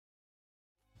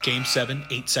Game 7,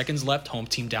 8 seconds left, home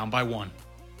team down by 1.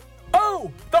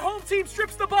 Oh! The home team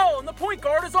strips the ball and the point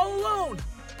guard is all alone!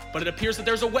 But it appears that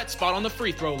there's a wet spot on the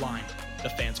free throw line. The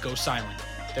fans go silent.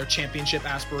 Their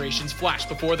championship aspirations flash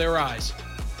before their eyes.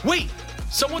 Wait!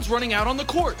 Someone's running out on the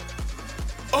court!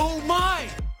 Oh my!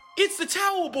 It's the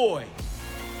Towel Boy!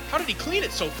 How did he clean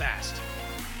it so fast?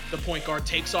 The point guard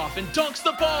takes off and dunks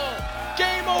the ball!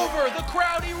 Game over! The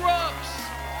crowd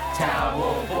erupts!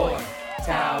 Towel Boy!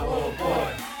 Towel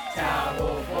Boy!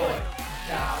 Towel Boy!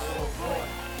 Towel Boy!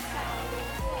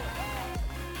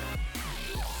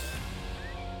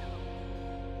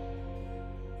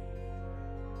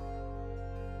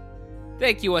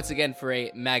 Thank you once again for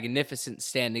a magnificent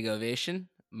standing ovation.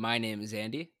 My name is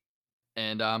Andy.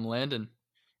 And I'm Landon.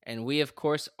 And we, of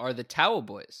course, are the Towel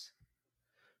Boys.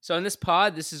 So in this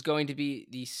pod, this is going to be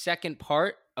the second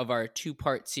part of our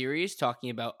two-part series talking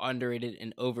about underrated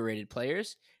and overrated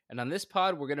players. And on this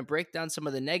pod, we're going to break down some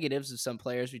of the negatives of some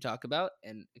players we talk about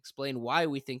and explain why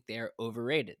we think they are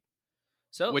overrated.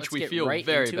 So which we get feel right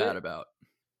very into bad it. about.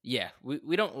 Yeah,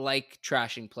 we don't like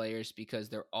trashing players because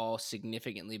they're all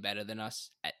significantly better than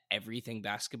us at everything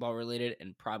basketball related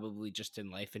and probably just in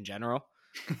life in general.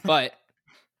 But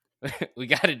we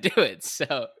got to do it.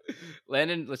 So,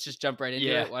 Landon, let's just jump right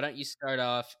into it. Why don't you start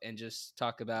off and just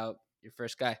talk about your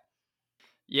first guy?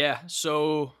 Yeah,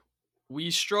 so we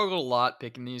struggled a lot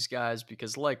picking these guys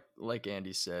because like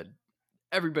Andy said,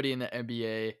 everybody in the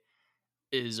NBA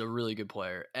is a really good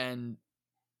player. And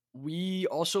we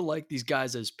also like these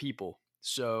guys as people.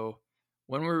 So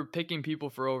when we're picking people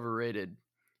for overrated,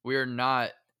 we are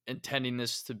not intending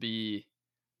this to be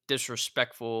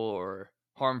disrespectful or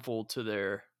harmful to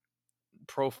their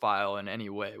profile in any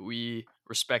way. We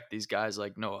respect these guys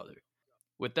like no other.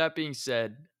 With that being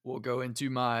said, we'll go into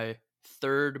my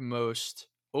third most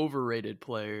overrated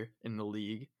player in the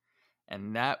league,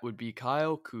 and that would be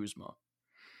Kyle Kuzma.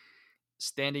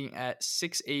 Standing at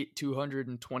 6'8",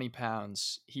 220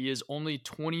 pounds, he is only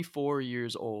 24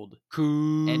 years old.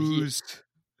 And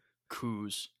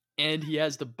he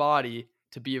has the body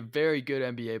to be a very good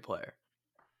NBA player.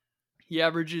 He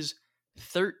averages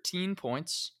 13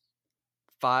 points,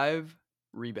 5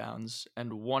 rebounds,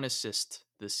 and 1 assist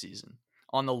this season.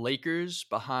 On the Lakers,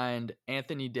 behind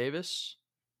Anthony Davis,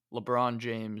 LeBron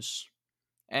James,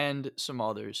 and some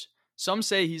others. Some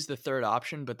say he's the third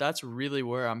option, but that's really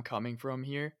where I'm coming from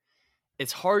here.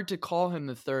 It's hard to call him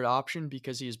the third option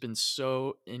because he has been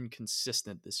so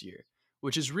inconsistent this year,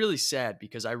 which is really sad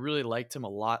because I really liked him a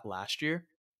lot last year.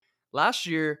 Last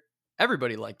year,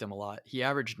 everybody liked him a lot. He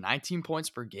averaged 19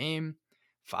 points per game,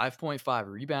 5.5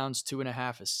 rebounds,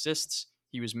 2.5 assists.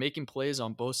 He was making plays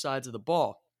on both sides of the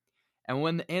ball. And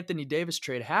when the Anthony Davis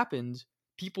trade happened,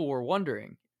 people were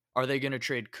wondering, are they going to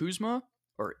trade Kuzma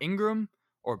or Ingram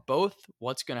or both?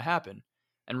 What's going to happen?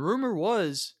 And rumor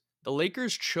was the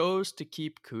Lakers chose to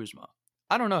keep Kuzma.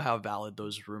 I don't know how valid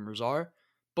those rumors are,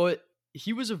 but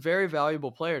he was a very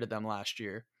valuable player to them last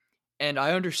year. And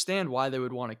I understand why they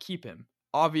would want to keep him.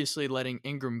 Obviously, letting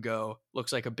Ingram go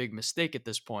looks like a big mistake at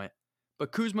this point.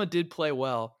 But Kuzma did play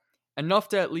well, enough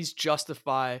to at least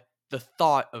justify the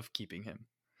thought of keeping him.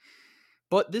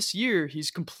 But this year,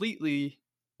 he's completely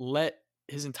let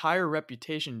his entire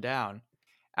reputation down,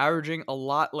 averaging a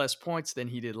lot less points than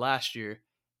he did last year,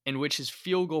 in which his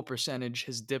field goal percentage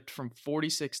has dipped from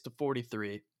 46 to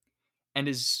 43, and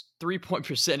his three-point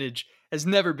percentage has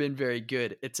never been very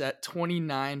good. It's at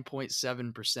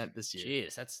 29.7% this year.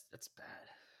 Jeez, that's bad.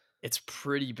 It's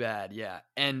pretty bad, yeah.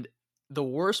 And the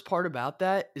worst part about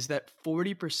that is that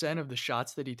 40% of the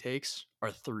shots that he takes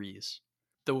are threes.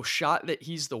 The shot that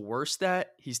he's the worst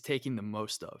at, he's taking the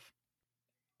most of.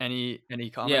 Any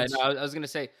comments? Yeah, no, I was going to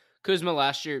say, Kuzma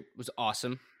last year was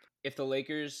awesome. If the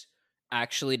Lakers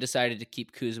actually decided to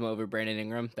keep Kuzma over Brandon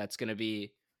Ingram, that's going to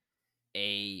be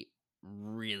a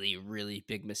really, really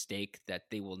big mistake that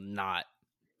they will not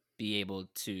be able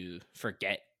to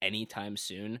forget anytime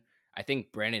soon. I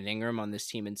think Brandon Ingram on this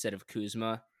team instead of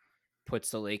Kuzma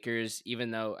puts the Lakers, even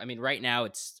though, I mean, right now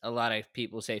it's a lot of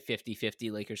people say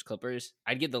 50-50 Lakers-Clippers.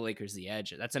 I'd give the Lakers the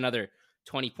edge. That's another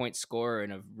 20-point scorer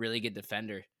and a really good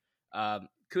defender.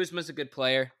 Kuzma's a good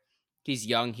player. He's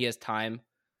young. He has time.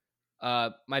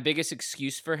 My biggest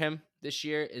excuse for him this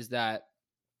year is that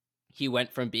he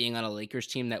went from being on a Lakers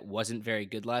team that wasn't very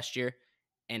good last year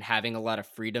and having a lot of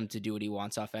freedom to do what he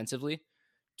wants offensively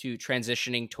to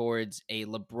transitioning towards a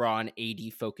LeBron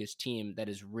AD focused team that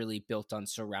is really built on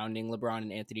surrounding LeBron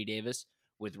and Anthony Davis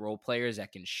with role players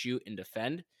that can shoot and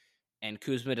defend. And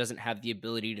Kuzma doesn't have the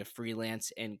ability to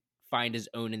freelance and find his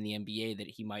own in the NBA that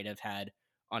he might have had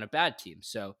on a bad team.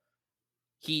 So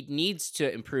he needs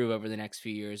to improve over the next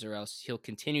few years or else he'll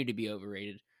continue to be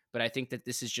overrated. but I think that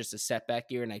this is just a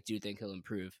setback year, and I do think he'll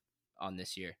improve on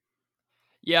this year.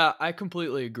 Yeah, I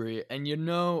completely agree. And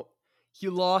he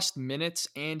lost minutes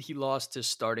and he lost his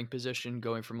starting position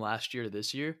going from last year to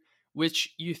this year,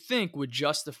 which you think would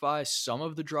justify some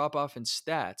of the drop off in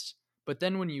stats. But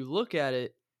then when you look at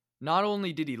it, not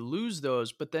only did he lose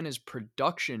those, but then his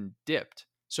production dipped.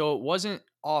 So it wasn't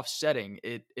offsetting.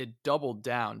 It doubled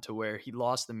down to where he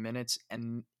lost the minutes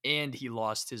and he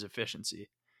lost his efficiency,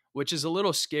 which is a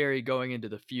little scary going into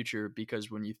the future because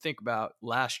when you think about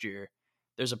last year,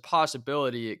 there's a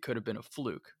possibility it could have been a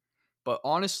fluke. But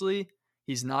honestly,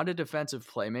 he's not a defensive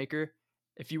playmaker.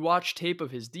 If you watch tape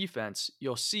of his defense,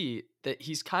 you'll see that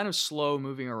he's kind of slow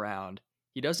moving around.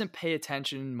 He doesn't pay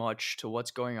attention much to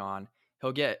what's going on.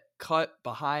 He'll get cut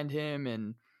behind him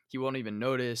and he won't even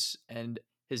notice. And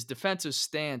his defensive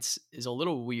stance is a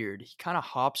little weird. He kind of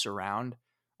hops around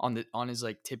on his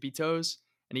like tippy toes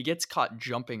and he gets caught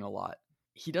jumping a lot.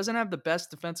 He doesn't have the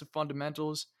best defensive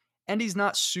fundamentals and he's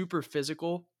not super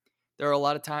physical. There are a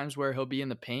lot of times where he'll be in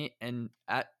the paint and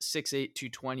at 6'8",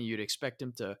 220, you'd expect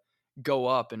him to go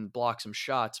up and block some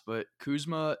shots, but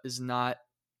Kuzma is not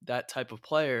that type of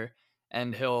player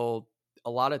and he'll a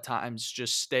lot of times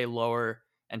just stay lower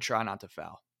and try not to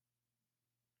foul.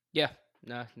 Yeah,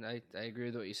 no, I agree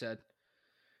with what you said.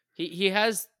 He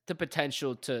has the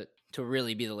potential to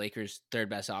really be the Lakers' third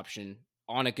best option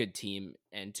on a good team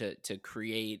and to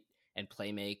create and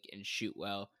play make and shoot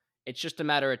well. It's just a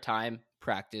matter of time,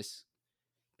 practice,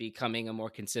 becoming a more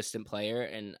consistent player,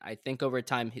 and I think over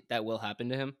time that will happen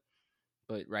to him.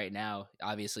 But right now,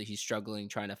 obviously, he's struggling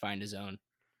trying to find his own.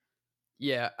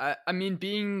 Yeah, I mean,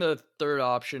 being the third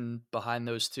option behind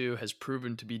those two has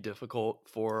proven to be difficult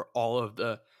for all of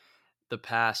the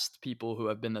past people who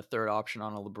have been the third option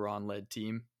on a LeBron-led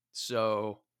team.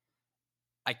 So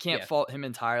I can't fault him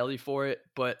entirely for it,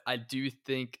 but I do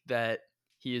think that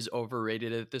he is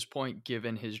overrated at this point,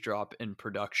 given his drop in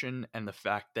production and the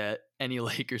fact that any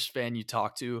Lakers fan you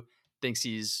talk to thinks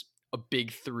he's a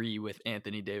big three with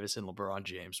Anthony Davis and LeBron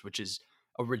James, which is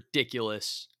a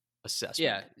ridiculous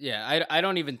assessment. Yeah. I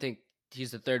don't even think he's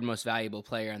the third most valuable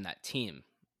player on that team.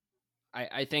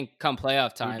 I think come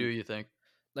playoff time. Who do you think?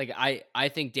 Like I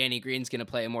think Danny Green's going to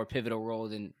play a more pivotal role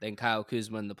than Kyle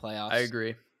Kuzma in the playoffs. I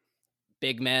agree.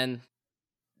 Big man,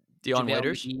 Dion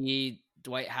Waiters,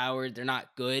 Dwight Howard, they're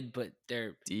not good, but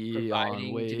they're Dion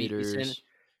providing Waiters. to be decent.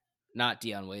 Not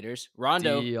Dion Waiters.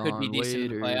 Rondo could be decent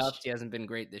in the playoffs. He hasn't been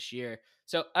great this year.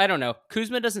 So I don't know.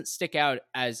 Kuzma doesn't stick out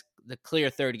as the clear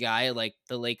third guy like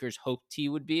the Lakers hoped he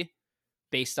would be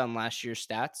based on last year's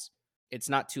stats. It's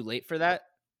not too late for that,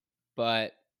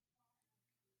 but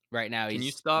right now Can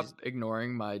you stop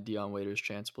ignoring my Dion Waiters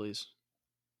chance, please?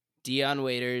 Dion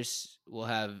Waiters will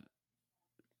have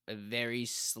a very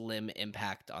slim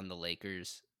impact on the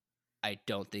Lakers. I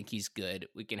don't think he's good.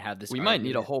 We can have this. We might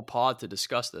need a whole pod to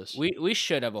discuss this. We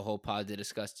should have a whole pod to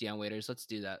discuss Dion Waiters. Let's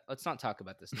do that. Let's not talk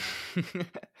about this now.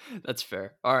 That's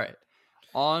fair. All right.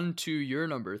 On to your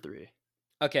number 3.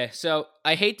 Okay, so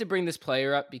I hate to bring this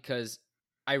player up because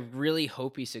I really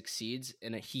hope he succeeds,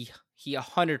 and he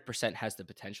 100% has the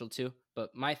potential to.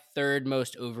 But my third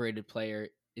most overrated player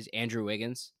is Andrew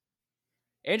Wiggins.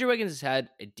 Andrew Wiggins has had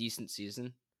a decent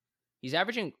season. He's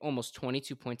averaging almost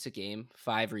 22 points a game,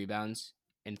 5 rebounds,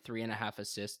 and 3.5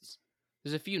 assists.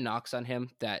 There's a few knocks on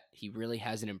him that he really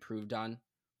hasn't improved on,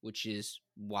 which is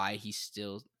why he's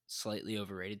still slightly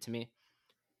overrated to me.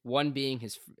 One being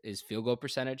his field goal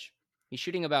percentage. He's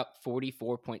shooting about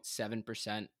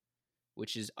 44.7%,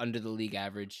 which is under the league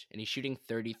average, and he's shooting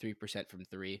 33% from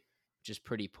 3, which is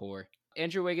pretty poor.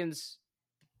 Andrew Wiggins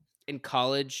in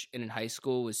college and in high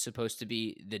school was supposed to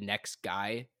be the next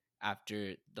guy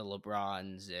after the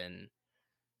LeBrons and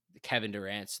the Kevin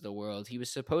Durant's of the world. He was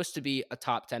supposed to be a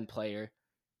top 10 player,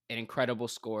 an incredible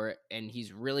scorer, and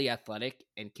he's really athletic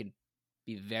and can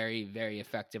be very, very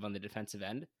effective on the defensive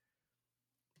end.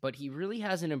 But he really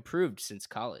hasn't improved since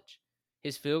college.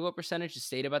 His field goal percentage has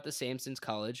stayed about the same since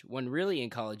college, when really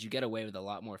in college you get away with a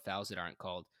lot more fouls that aren't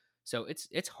called. So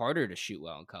it's harder to shoot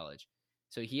well in college.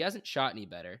 So he hasn't shot any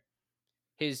better.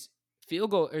 His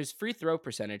free throw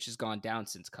percentage has gone down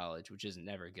since college, which is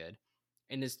never good.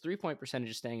 And his 3-point percentage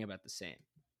is staying about the same.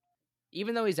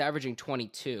 Even though he's averaging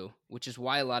 22, which is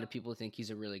why a lot of people think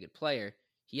he's a really good player,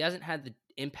 he hasn't had the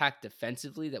impact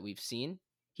defensively that we've seen.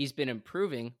 He's been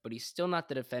improving, but he's still not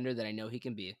the defender that I know he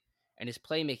can be. And his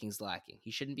playmaking's lacking.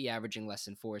 He shouldn't be averaging less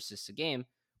than 4 assists a game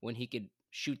when he could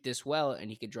shoot this well and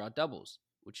he could draw doubles,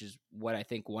 which is what I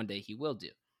think one day he will do.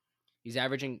 He's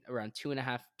averaging around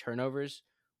 2.5 turnovers,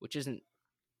 which isn't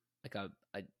like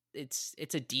it's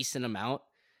a decent amount.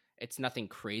 It's nothing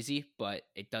crazy, but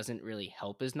it doesn't really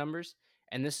help his numbers.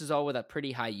 And this is all with a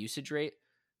pretty high usage rate.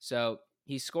 So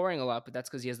he's scoring a lot, but that's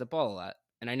because he has the ball a lot.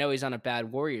 And I know he's on a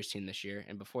bad Warriors team this year.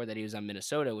 And before that, he was on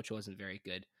Minnesota, which wasn't very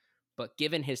good. But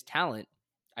given his talent,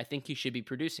 I think he should be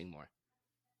producing more.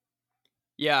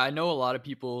 Yeah, I know a lot of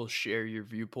people share your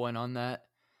viewpoint on that.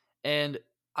 And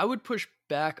I would push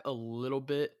back a little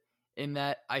bit in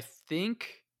that I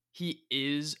think he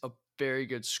is a very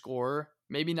good scorer.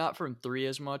 Maybe not from three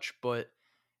as much, but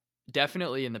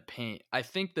definitely in the paint. I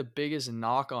think the biggest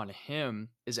knock on him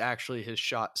is actually his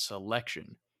shot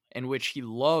selection, in which he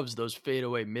loves those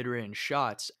fadeaway mid-range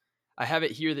shots. I have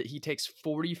it here that he takes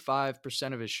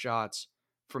 45% of his shots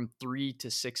from 3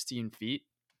 to 16 feet,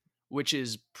 which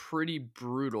is pretty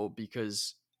brutal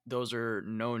because those are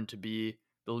known to be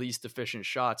the least efficient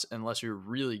shots unless you're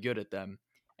really good at them.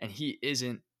 And he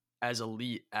isn't as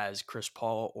elite as Chris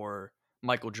Paul or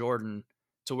Michael Jordan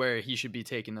to where he should be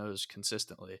taking those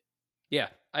consistently. Yeah,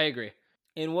 I agree.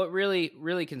 And what really,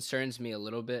 really concerns me a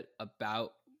little bit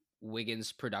about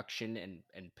Wiggins' production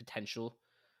and potential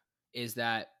is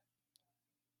that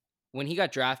when he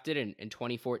got drafted in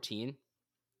 2014,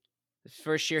 the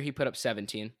first year he put up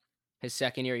 17. His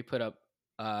second year he put up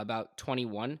about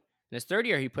 21. And his third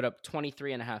year he put up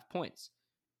 23.5 points.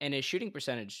 And his shooting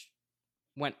percentage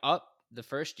went up the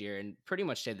first year and pretty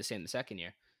much stayed the same the second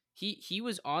year. He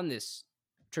was on this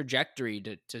trajectory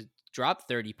to drop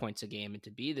 30 points a game and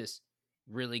to be this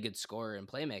really good scorer and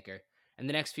playmaker. And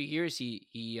the next few years he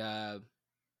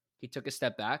took a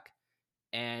step back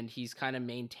and he's kind of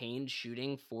maintained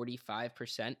shooting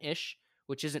 45%-ish,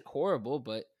 which isn't horrible,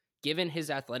 but given his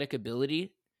athletic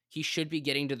ability, he should be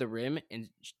getting to the rim and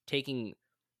taking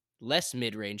less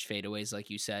mid-range fadeaways, like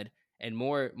you said, and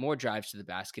more drives to the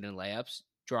basket and layups,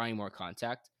 drawing more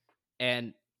contact.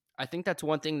 And I think that's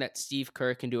one thing that Steve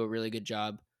Kerr can do a really good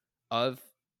job of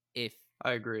if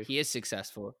I agree. he is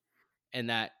successful, and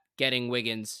that getting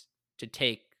Wiggins to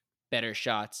take better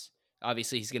shots,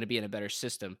 obviously he's going to be in a better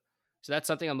system. So that's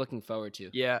something I'm looking forward to.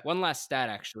 Yeah. One last stat,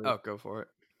 actually. Oh, go for it.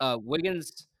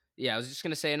 Wiggins, I was just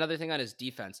going to say another thing on his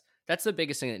defense. That's the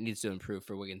biggest thing that needs to improve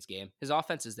for Wiggins' game. His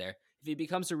offense is there. If he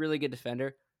becomes a really good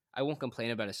defender, I won't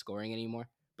complain about his scoring anymore.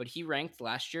 But he ranked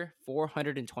last year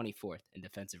 424th in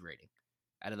defensive rating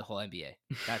out of the whole NBA.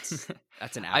 That's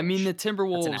an ouch. I mean, the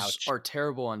Timberwolves are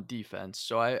terrible on defense,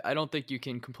 so I don't think you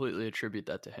can completely attribute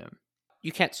that to him.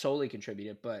 You can't solely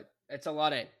contribute it, but it's a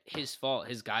lot of his fault.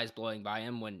 His guys blowing by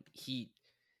him when he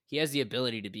has the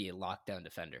ability to be a lockdown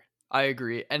defender. I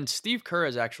agree. And Steve Kerr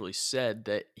has actually said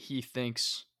that he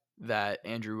thinks that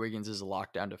Andrew Wiggins is a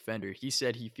lockdown defender. He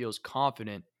said he feels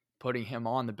confident putting him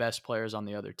on the best players on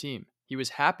the other team. He was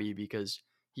happy because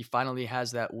he finally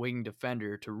has that wing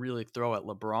defender to really throw at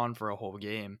LeBron for a whole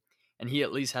game. And he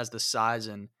at least has the size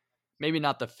and maybe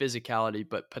not the physicality,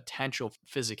 but potential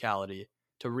physicality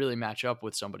to really match up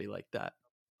with somebody like that.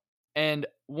 And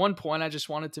one point I just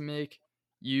wanted to make,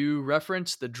 you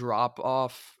referenced the drop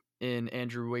off in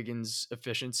Andrew Wiggins'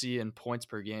 efficiency and points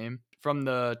per game from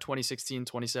the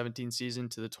 2016-2017 season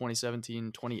to the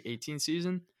 2017-2018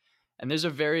 season. And there's a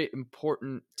very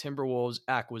important Timberwolves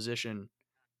acquisition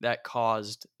that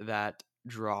caused that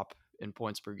drop in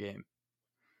points per game.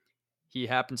 He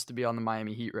happens to be on the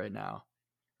Miami Heat right now.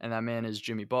 And that man is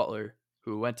Jimmy Butler,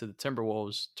 who went to the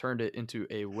Timberwolves, turned it into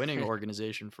a winning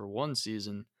organization for one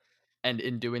season. And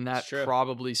in doing that,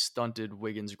 probably stunted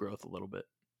Wiggins' growth a little bit.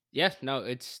 Yeah, no,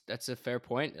 that's a fair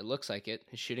point. It looks like it.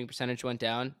 His shooting percentage went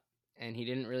down, and he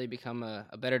didn't really become a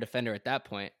better defender at that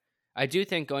point. I do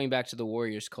think going back to the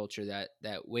Warriors culture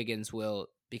that Wiggins will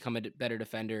become a better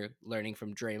defender, learning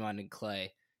from Draymond and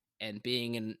Clay, and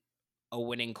being in a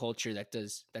winning culture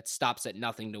that stops at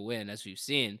nothing to win, as we've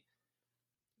seen.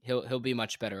 He'll be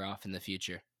much better off in the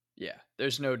future. Yeah,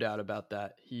 there's no doubt about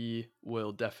that. He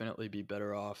will definitely be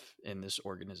better off in this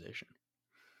organization.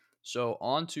 So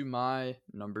on to my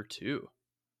number 2.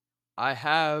 I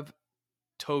have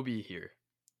Toby here.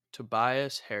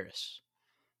 Tobias Harris.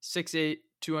 6'8",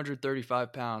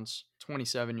 235 pounds,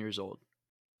 27 years old.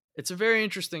 It's a very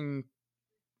interesting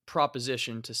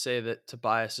proposition to say that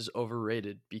Tobias is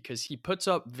overrated because he puts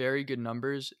up very good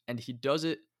numbers and he does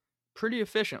it pretty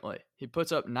efficiently. He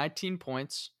puts up 19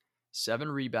 points,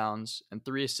 7 rebounds, and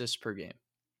 3 assists per game.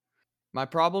 My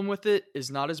problem with it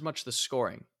is not as much the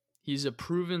scoring. He's a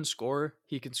proven scorer.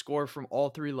 He can score from all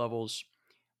 3 levels.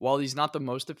 While he's not the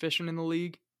most efficient in the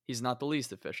league, he's not the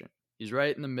least efficient. He's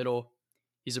right in the middle.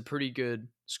 He's a pretty good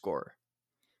scorer.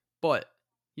 But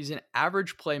he's an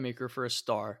average playmaker for a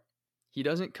star. He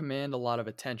doesn't command a lot of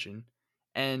attention.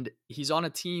 And he's on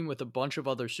a team with a bunch of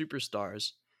other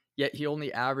superstars, yet he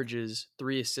only averages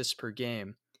 3 assists per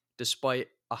game, despite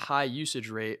a high usage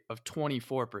rate of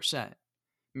 24%,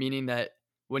 meaning that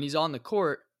when he's on the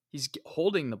court, he's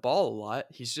holding the ball a lot.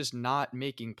 He's just not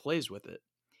making plays with it.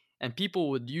 And people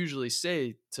would usually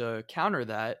say to counter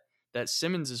that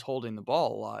Simmons is holding the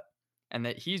ball a lot and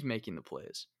that he's making the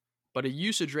plays. But a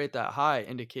usage rate that high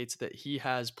indicates that he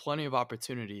has plenty of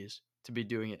opportunities to be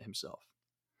doing it himself.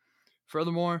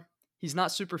 Furthermore, he's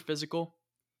not super physical.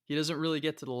 He doesn't really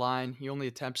get to the line. He only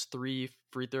attempts 3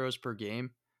 free throws per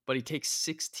game, but he takes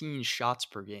 16 shots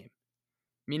per game,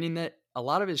 meaning that a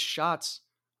lot of his shots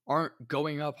aren't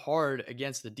going up hard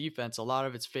against the defense. A lot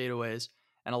of it's fadeaways,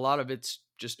 and a lot of it's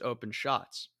just open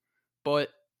shots. But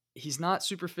he's not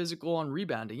super physical on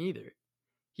rebounding either.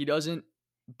 He doesn't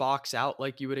box out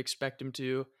like you would expect him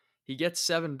to. He gets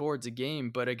 7 boards a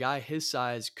game, but a guy his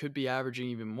size could be averaging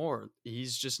even more.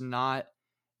 He's just not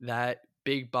that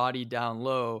big body down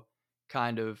low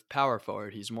kind of power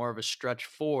forward. He's more of a stretch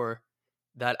 4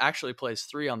 that actually plays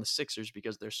 3 on the Sixers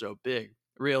because they're so big.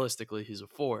 Realistically, he's a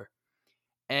 4.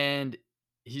 And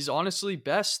he's honestly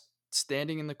best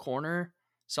standing in the corner,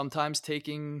 sometimes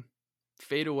taking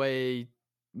fadeaway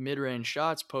mid-range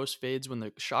shots, post fades when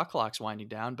the shot clock's winding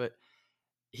down, but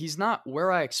he's not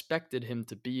where I expected him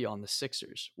to be on the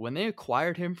Sixers. When they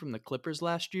acquired him from the Clippers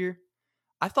last year,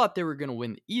 I thought they were going to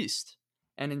win the East.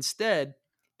 And instead,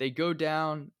 they go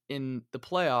down in the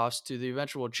playoffs to the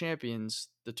eventual champions,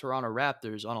 the Toronto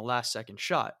Raptors, on a last-second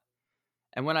shot.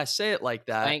 And when I say it like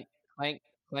that... Clank, clank,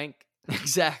 clank.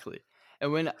 Exactly.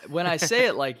 And when I say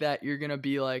it like that, you're going to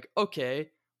be like,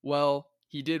 okay, well,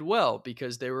 he did well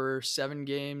because they were 7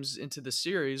 games into the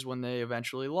series when they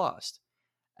eventually lost.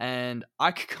 And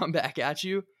I could come back at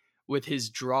you with his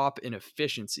drop in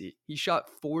efficiency. He shot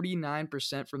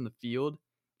 49% from the field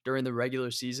during the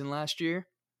regular season last year,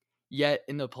 yet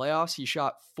in the playoffs, he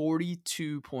shot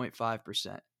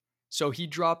 42.5%. So he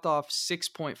dropped off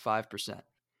 6.5%.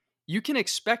 You can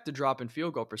expect a drop in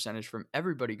field goal percentage from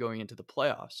everybody going into the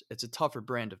playoffs. It's a tougher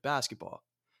brand of basketball.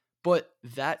 But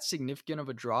that significant of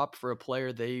a drop for a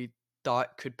player they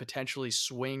thought could potentially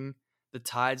swing the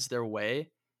tides their way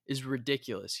is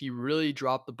ridiculous. He really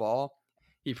dropped the ball.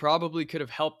 He probably could have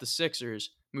helped the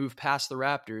Sixers move past the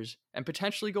Raptors and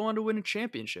potentially go on to win a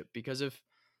championship, because if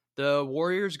the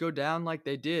Warriors go down like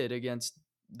they did against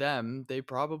them, they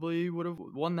probably would have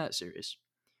won that series.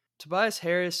 Tobias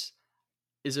Harris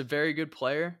is a very good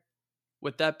player.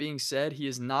 With that being said, he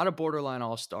is not a borderline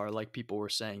all-star like people were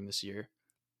saying this year.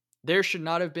 There should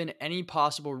not have been any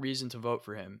possible reason to vote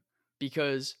for him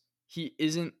because he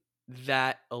isn't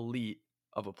that elite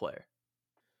of a player.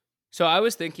 So I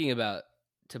was thinking about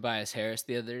Tobias Harris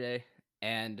the other day,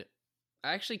 and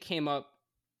I actually came up,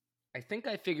 I think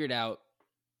I figured out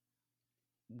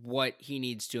what he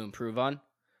needs to improve on.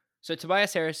 So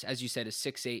Tobias Harris, as you said, is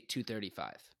 6'8",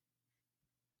 235.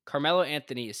 Carmelo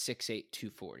Anthony is 6'8",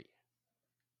 240.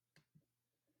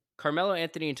 Carmelo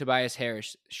Anthony and Tobias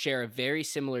Harris share a very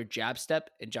similar jab step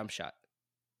and jump shot.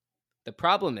 The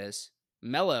problem is,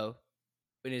 Melo,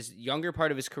 in his younger part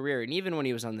of his career, and even when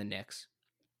he was on the Knicks,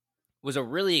 was a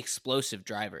really explosive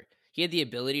driver. He had the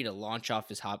ability to launch off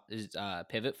his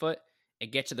pivot foot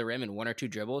and get to the rim in 1 or 2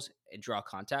 dribbles and draw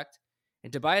contact.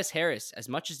 And Tobias Harris, as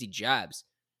much as he jabs,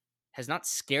 has not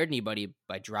scared anybody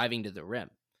by driving to the rim.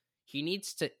 He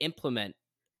needs to implement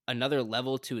another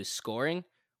level to his scoring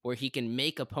where he can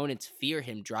make opponents fear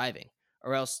him driving.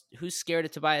 Or else, who's scared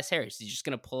of Tobias Harris? He's just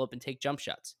going to pull up and take jump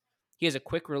shots. He has a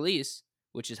quick release,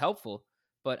 which is helpful,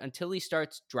 but until he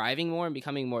starts driving more and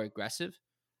becoming more aggressive,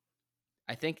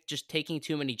 I think just taking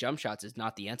too many jump shots is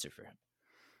not the answer for him.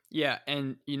 Yeah,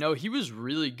 and he was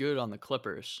really good on the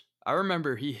Clippers. I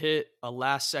remember he hit a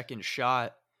last-second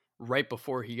shot right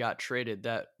before he got traded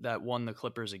that won the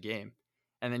Clippers a game.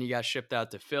 And then he got shipped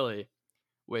out to Philly,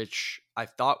 which I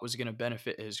thought was going to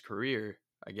benefit his career.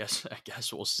 I guess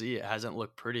we'll see. It hasn't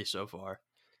looked pretty so far.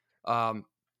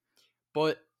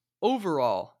 But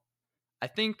overall, I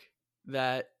think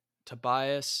that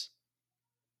Tobias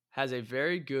has a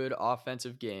very good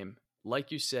offensive game.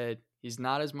 Like you said, he's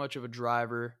not as much of a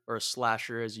driver or a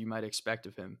slasher as you might expect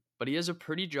of him, but he has a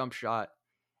pretty jump shot.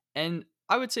 And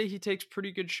I would say he takes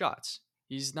pretty good shots.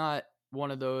 He's not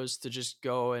one of those to just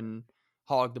go and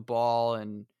hog the ball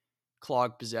and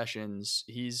clog possessions.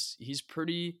 He's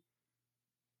pretty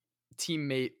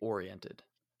teammate oriented.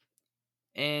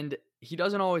 And he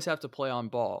doesn't always have to play on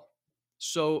ball.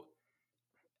 So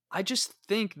I just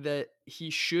think that he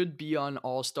should be on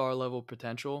all-star level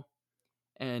potential,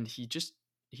 and he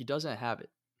doesn't have it.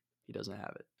 He doesn't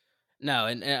have it. No,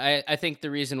 and I think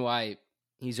the reason why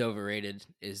he's overrated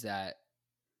is that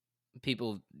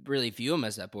people really view him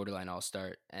as that borderline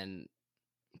all-star, and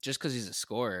just because he's a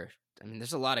scorer, I mean,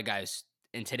 there's a lot of guys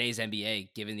in today's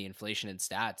NBA, given the inflation in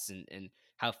stats and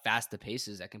how fast the pace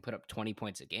is that can put up 20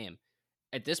 points a game.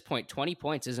 At this point, 20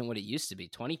 points isn't what it used to be.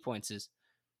 20 points is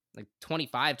like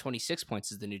 25, 26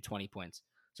 points is the new 20 points.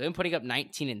 So him putting up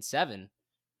 19 and 7,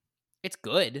 it's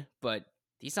good, but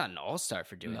he's not an all-star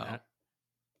for doing that.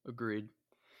 Agreed.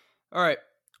 All right,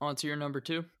 on to your number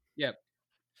 2. Yep.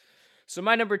 So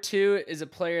my number 2 is a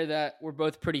player that we're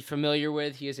both pretty familiar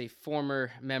with. He is a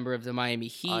former member of the Miami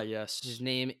Heat. Yes. His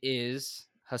name is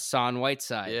Hassan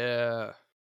Whiteside. Yeah.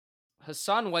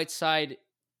 Hassan Whiteside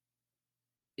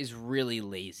is really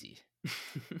lazy.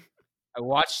 I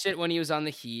watched it when he was on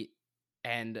the Heat,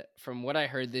 and from what I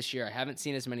heard this year, I haven't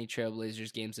seen as many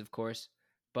Trailblazers games, of course,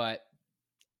 but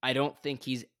I don't think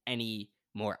he's any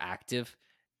more active.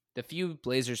 The few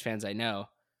Blazers fans I know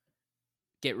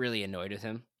get really annoyed with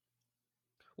him.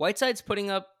 Whiteside's putting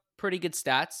up pretty good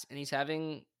stats, and he's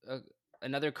having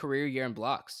another career year in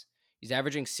blocks. He's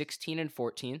averaging 16 and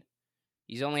 14.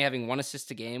 He's only having 1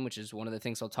 assist a game, which is one of the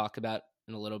things I'll talk about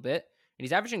in a little bit. And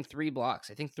he's averaging 3 blocks,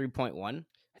 I think 3.1.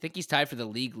 I think he's tied for the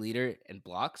league leader in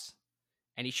blocks.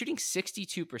 And he's shooting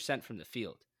 62% from the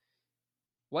field.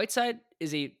 Whiteside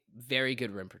is a very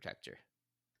good rim protector.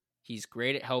 He's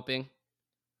great at helping.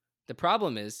 The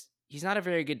problem is, he's not a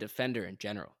very good defender in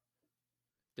general.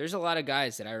 There's a lot of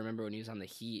guys that I remember when he was on the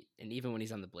Heat, and even when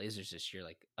he's on the Blazers this year,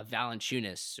 like a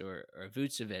Valanciunas or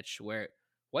Vucevic, where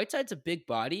Whiteside's a big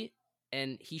body,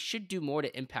 and he should do more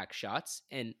to impact shots,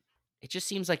 and it just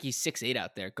seems like he's 6'8"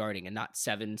 out there guarding and not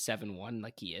 7'1"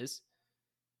 like he is.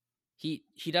 He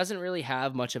doesn't really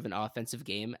have much of an offensive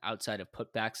game outside of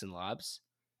putbacks and lobs.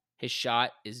 His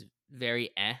shot is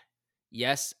very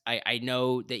Yes, I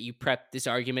know that you prepped this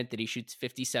argument that he shoots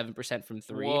 57% from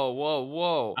 3.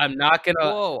 Whoa. I'm not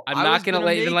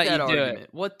gonna even let you do it.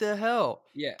 What the hell?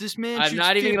 Yeah. This man I'm shoots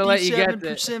not even gonna let you get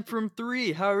 57% from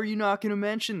 3. How are you not going to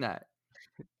mention that?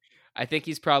 I think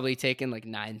he's probably taken like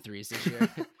 9 threes this year.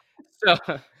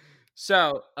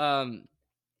 So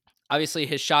obviously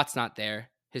his shot's not there.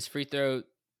 His free throw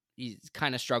he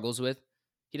kind of struggles with.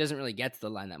 He doesn't really get to the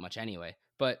line that much anyway.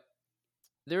 But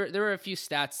there were a few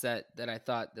stats that I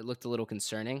thought that looked a little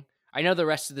concerning. I know the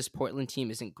rest of this Portland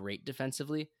team isn't great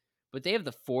defensively, but they have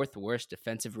the 4th worst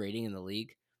defensive rating in the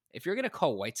league. If you're going to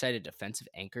call Whiteside a defensive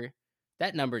anchor,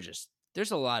 that number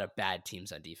there's a lot of bad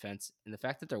teams on defense. And the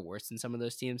fact that they're worse than some of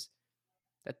those teams,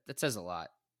 that says a lot.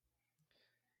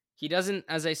 He doesn't,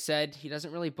 as I said, he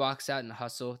doesn't really box out and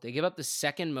hustle. They give up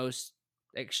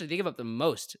they give up the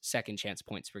most second chance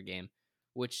points per game,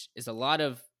 which is a lot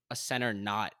of a center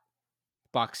not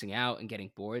boxing out and getting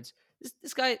boards.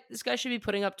 This guy should be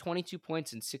putting up 22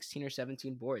 points and 16 or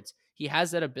 17 boards. He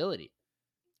has that ability.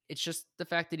 It's just the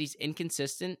fact that he's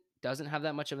inconsistent, doesn't have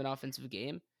that much of an offensive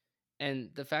game, and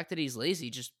the fact that he's lazy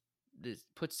just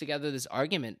puts together this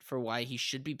argument for why he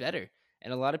should be better.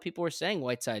 And a lot of people are saying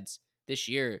Whiteside's this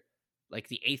year like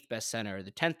the 8th best center or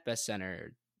the 10th best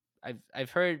center.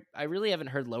 I really haven't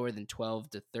heard lower than 12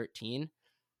 to 13,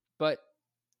 but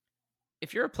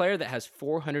if you're a player that has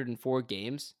 404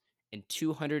 games and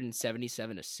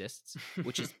 277 assists,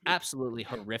 which is absolutely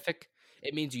horrific,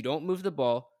 it means you don't move the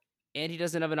ball, and he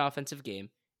doesn't have an offensive game,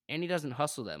 and he doesn't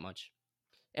hustle that much.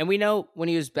 And we know when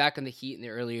he was back on the Heat in the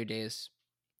earlier days,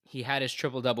 he had his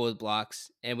triple-double with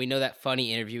blocks, and we know that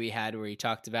funny interview he had where he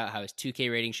talked about how his 2K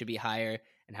rating should be higher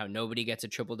and how nobody gets a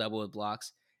triple-double with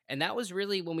blocks. And that was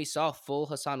really when we saw full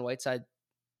Hassan Whiteside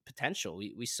potential.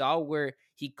 We saw where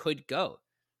he could go.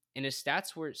 And his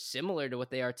stats were similar to what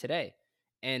they are today.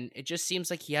 And it just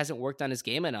seems like he hasn't worked on his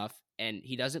game enough, and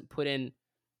he doesn't put in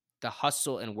the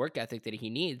hustle and work ethic that he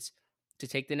needs to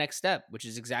take the next step, which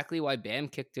is exactly why Bam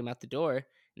kicked him out the door.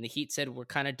 And the Heat said, we're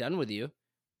kind of done with you.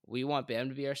 We want Bam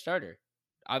to be our starter.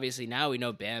 Obviously, now we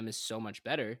know Bam is so much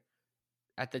better.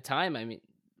 At the time, I mean,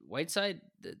 Whiteside,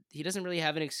 he doesn't really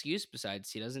have an excuse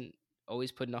besides he doesn't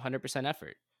always put in 100%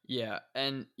 effort. Yeah,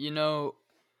 and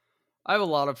I have a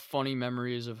lot of funny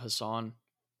memories of Hassan,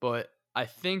 but I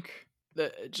think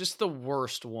just the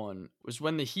worst one was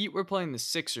when the Heat were playing the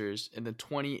Sixers in the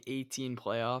 2018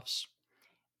 playoffs,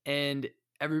 and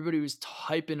everybody was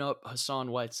hyping up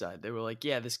Hassan Whiteside. They were like,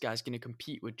 yeah, this guy's going to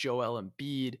compete with Joel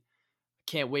Embiid.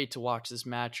 Can't wait to watch this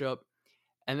matchup.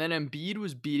 And then Embiid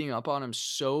was beating up on him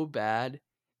so bad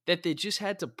that they just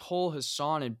had to pull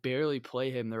Hassan and barely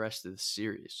play him the rest of the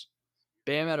series.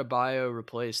 Bam Adebayo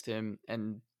replaced him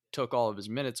and took all of his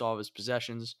minutes, all of his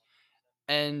possessions,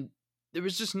 and there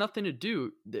was just nothing to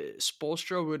do.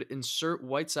 Spoelstra would insert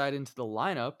Whiteside into the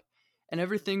lineup, and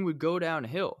everything would go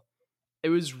downhill. It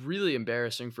was really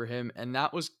embarrassing for him, and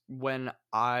that was when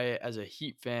I, as a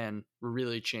Heat fan,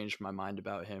 really changed my mind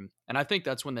about him. And I think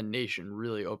that's when the nation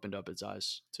really opened up its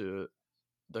eyes to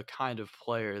the kind of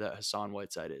player that Hassan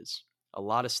Whiteside is. A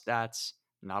lot of stats,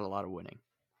 not a lot of winning.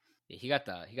 Yeah, he got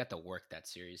the work that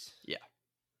series. Yeah.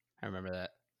 I remember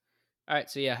that. All right,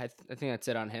 so yeah, I think that's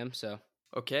it on him. So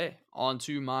Okay, on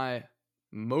to my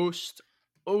most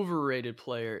overrated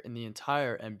player in the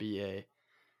entire NBA.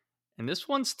 And this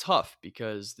one's tough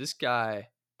because this guy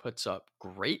puts up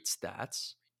great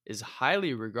stats, is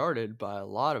highly regarded by a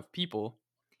lot of people,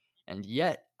 and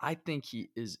yet I think he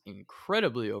is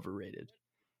incredibly overrated.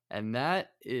 And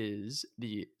that is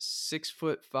the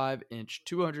 6'5"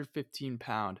 215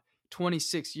 pound,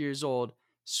 26 years old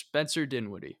Spencer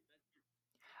Dinwiddie.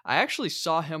 I actually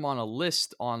saw him on a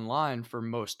list online for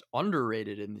most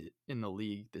underrated in the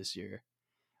league this year,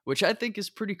 which I think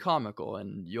is pretty comical,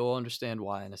 and you'll understand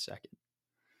why in a second.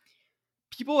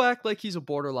 People act like he's a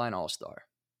borderline all-star,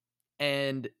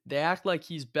 and they act like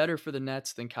he's better for the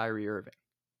Nets than Kyrie Irving.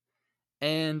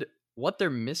 And what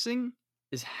they're missing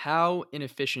is how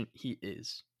inefficient he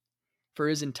is. For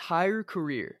his entire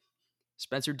career,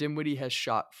 Spencer Dinwiddie has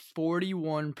shot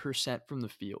 41% from the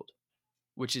field,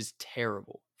 which is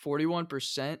terrible.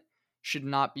 41% should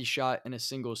not be shot in a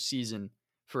single season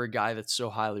for a guy that's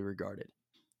so highly regarded.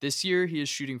 This year, he is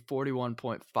shooting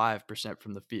 41.5%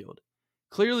 from the field,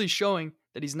 clearly showing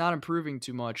that he's not improving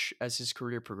too much as his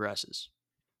career progresses.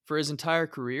 For his entire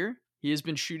career, he has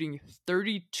been shooting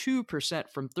 32%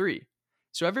 from three.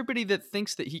 So everybody that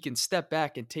thinks that he can step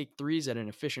back and take threes at an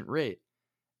efficient rate,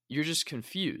 you're just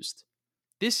confused.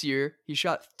 This year, he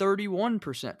shot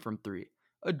 31% from three,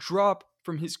 a drop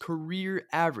from his career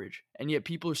average, and yet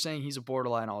people are saying he's a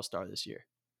borderline all-star this year.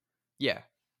 Yeah,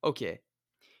 okay.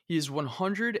 He is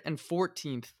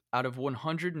 114th out of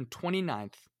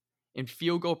 129th in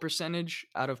field goal percentage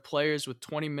out of players with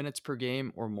 20 minutes per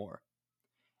game or more.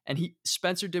 And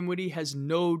Spencer Dinwiddie has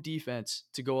no defense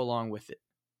to go along with it.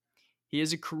 He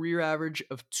has a career average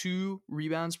of 2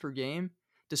 rebounds per game,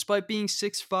 despite being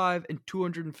 6'5" and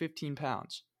 215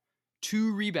 pounds.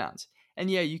 2 rebounds. And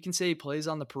yeah, you can say he plays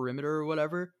on the perimeter or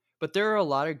whatever, but there are a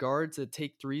lot of guards that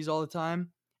take threes all the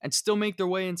time and still make their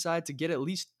way inside to get at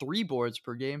least 3 boards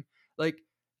per game. Like,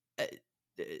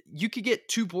 you could get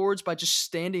 2 boards by just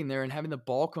standing there and having the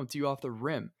ball come to you off the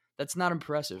rim. That's not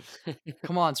impressive.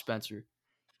 Come on, Spencer.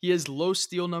 He has low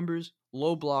steal numbers,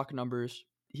 low block numbers.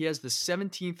 He has the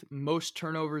 17th most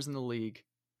turnovers in the league.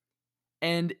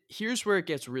 And here's where it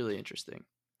gets really interesting.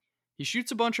 He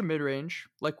shoots a bunch of mid-range,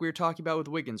 like we were talking about with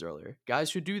Wiggins earlier.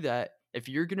 Guys who do that, if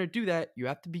you're going to do that, you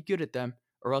have to be good at them,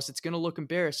 or else it's going to look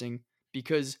embarrassing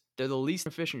because they're the least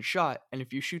efficient shot, and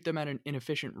if you shoot them at an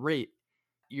inefficient rate,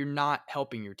 you're not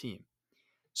helping your team.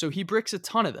 So he bricks a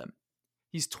ton of them.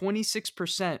 He's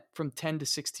 26% from 10 to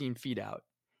 16 feet out,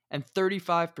 and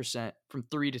 35% from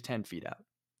 3 to 10 feet out.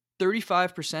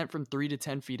 35% from 3 to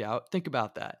 10 feet out, think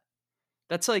about that.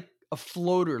 That's like a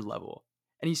floater level,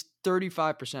 and he's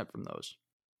 35% from those.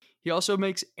 He also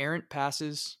makes errant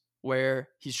passes where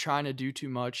he's trying to do too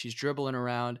much. He's dribbling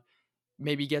around,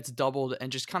 maybe gets doubled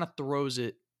and just kind of throws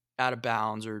it out of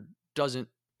bounds or doesn't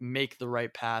make the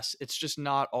right pass. It's just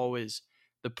not always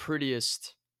the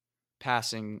prettiest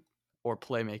passing or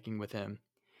playmaking with him.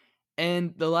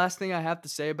 And the last thing I have to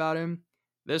say about him,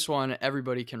 this one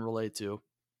everybody can relate to.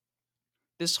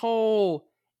 This whole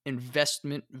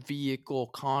investment vehicle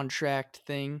contract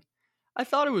thing, I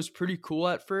thought it was pretty cool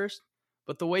at first,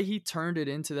 but the way he turned it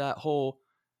into that whole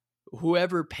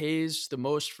whoever pays the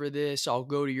most for this, I'll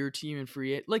go to your team and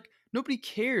free it. Like, nobody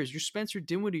cares. You're Spencer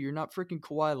Dinwiddie. You're not freaking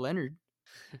Kawhi Leonard.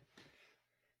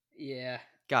 yeah.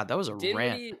 God, that was a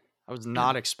Dinwiddie, rant. I was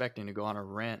not expecting to go on a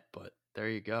rant, but there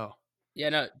you go. Yeah,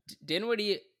 no,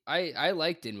 Dinwiddie, I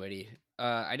like Dinwiddie.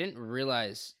 I didn't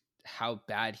realize how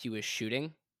bad he was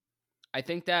shooting. I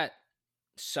think that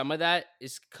some of that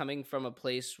is coming from a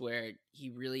place where he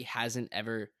really hasn't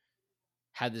ever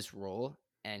had this role,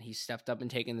 and he stepped up and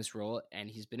taken this role, and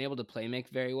he's been able to play make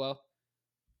very well,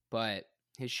 but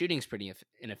his shooting's pretty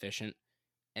inefficient,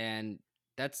 and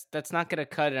that's not going to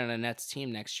cut it on a Nets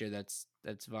team next year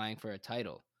that's vying for a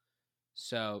title.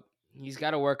 So he's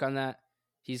got to work on that.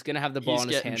 He's going to have the ball in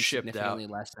his hands significantly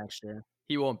less next year.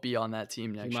 He won't be on that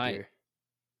team next year.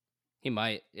 He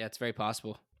might. Yeah, it's very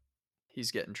possible.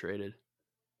 He's getting traded.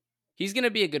 He's going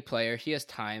to be a good player. He has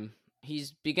time.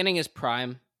 He's beginning his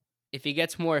prime. If he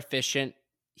gets more efficient,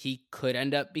 he could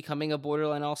end up becoming a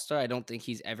borderline all-star. I don't think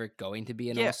he's ever going to be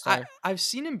an all-star. I've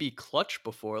seen him be clutch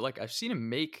before. Like, I've seen him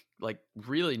make like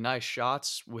really nice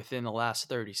shots within the last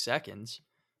 30 seconds,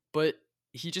 but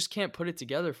he just can't put it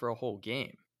together for a whole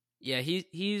game. Yeah,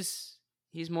 he's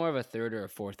more of a third or a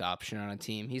fourth option on a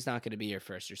team. He's not going to be your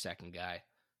first or second guy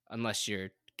unless you're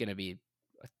going to be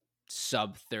a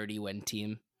sub 30 win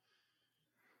team.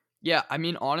 Yeah, I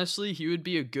mean, honestly, he would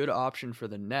be a good option for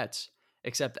the Nets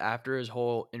except after his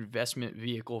whole investment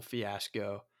vehicle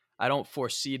fiasco, I don't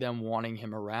foresee them wanting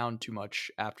him around too much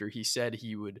after he said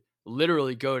he would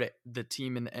literally go to the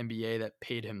team in the NBA that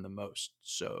paid him the most.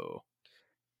 So,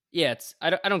 Yeah,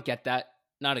 I don't get that.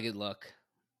 Not a good look.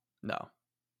 no.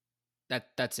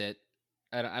 That's it.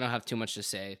 I don't have too much to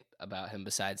say about him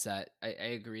besides that. I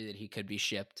agree that he could be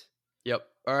shipped. Yep.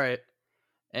 All right.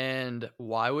 And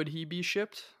why would he be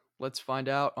shipped? Let's find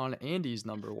out on Andy's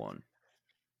number one.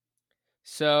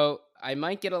 So I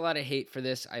might get a lot of hate for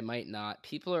this. I might not.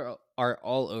 People are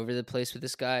all over the place with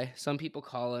this guy. Some people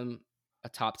call him a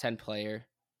top 10 player.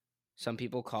 Some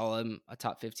people call him a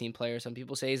top 15 player. Some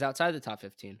people say he's outside the top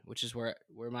 15, which is where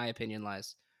my opinion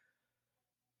lies.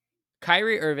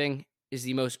 Kyrie Irving is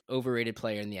the most overrated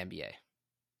player in the NBA.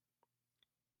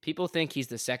 People think he's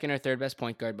the second or third best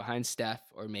point guard behind Steph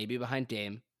or maybe behind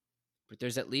Dame, but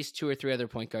there's at least 2 or 3 other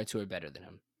point guards who are better than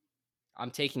him.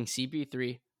 I'm taking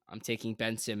CP3, I'm taking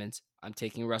Ben Simmons, I'm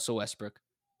taking Russell Westbrook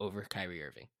over Kyrie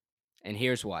Irving. And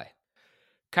here's why.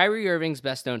 Kyrie Irving's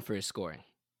best known for his scoring.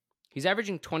 He's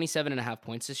averaging 27.5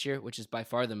 points this year, which is by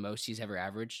far the most he's ever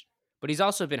averaged, but he's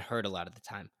also been hurt a lot of the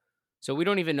time. So we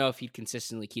don't even know if he'd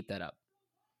consistently keep that up.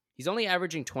 He's only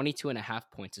averaging 22.5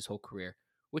 points his whole career,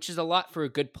 which is a lot for a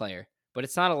good player, but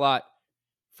it's not a lot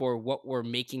for what we're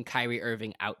making Kyrie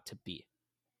Irving out to be.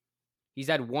 He's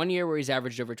had 1 year where he's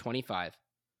averaged over 25,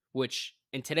 which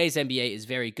in today's NBA is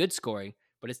very good scoring,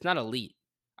 but it's not elite.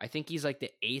 I think he's like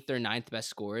the 8th or 9th best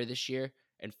scorer this year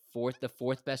and the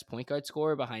fourth best point guard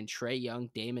scorer behind Trae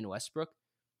Young, Dame, and Westbrook.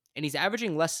 And he's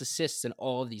averaging less assists than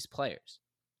all of these players.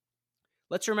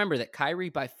 Let's remember that Kyrie,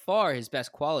 by far his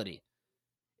best quality,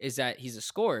 is that he's a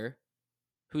scorer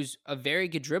who's a very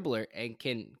good dribbler and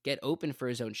can get open for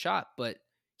his own shot, but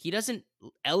he doesn't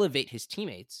elevate his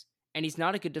teammates, and he's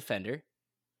not a good defender,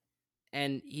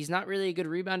 and he's not really a good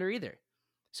rebounder either.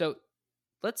 So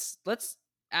let's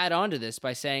add on to this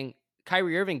by saying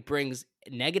Kyrie Irving brings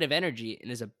negative energy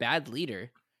and is a bad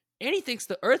leader, and he thinks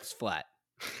the earth's flat.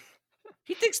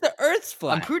 He thinks the earth's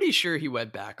flat. I'm pretty sure he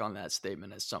went back on that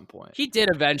statement at some point. He did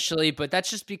eventually, but that's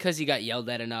just because he got yelled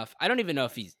at enough. I don't even know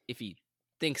if he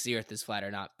thinks the earth is flat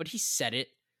or not, but he said it.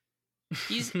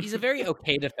 He's a very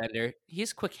okay defender. He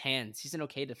has quick hands. He's an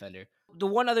okay defender. The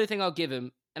one other thing I'll give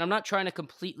him, and I'm not trying to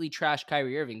completely trash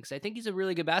Kyrie Irving because I think he's a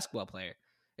really good basketball player,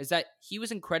 is that he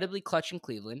was incredibly clutch in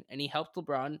Cleveland and he helped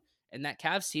LeBron and that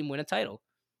Cavs team win a title.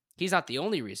 He's not the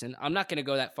only reason. I'm not going to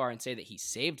go that far and say that he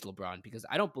saved LeBron because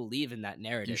I don't believe in that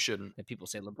narrative. You shouldn't. That people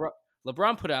say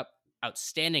LeBron put up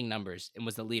outstanding numbers and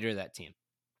was the leader of that team.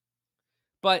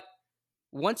 But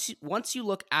once you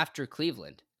look after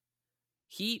Cleveland,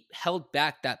 he held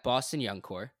back that Boston young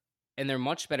core, and they're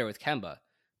much better with Kemba.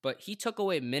 But he took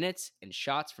away minutes and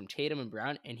shots from Tatum and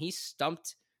Brown, and he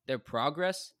stumped their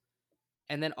progress.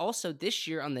 And then also this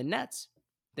year on the Nets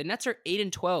are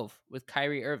 8-12 with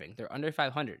Kyrie Irving. They're under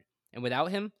 500. And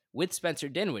without him, with Spencer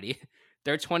Dinwiddie,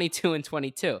 they're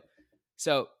 22-22.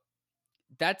 So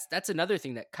that's another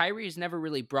thing that Kyrie has never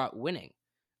really brought winning.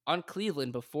 On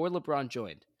Cleveland, before LeBron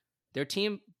joined, their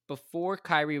team before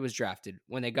Kyrie was drafted,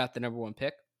 when they got the number 1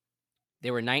 pick,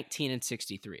 they were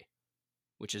 19-63,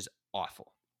 which is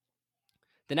awful.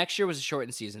 The next year was a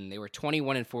shortened season. They were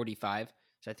 21-45.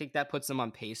 So I think that puts them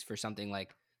on pace for something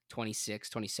like 26,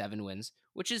 27 wins,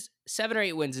 which is 7 or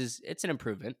 8 wins. It's an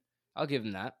improvement. I'll give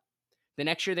them that. The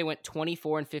next year they went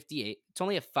 24-58. It's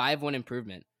only a 5-win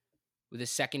improvement with his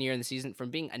second year in the season from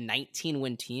being a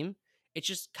 19-win team. It's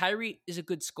just Kyrie is a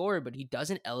good scorer, but he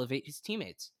doesn't elevate his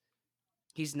teammates.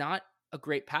 He's not a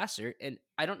great passer, and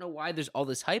I don't know why there's all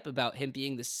this hype about him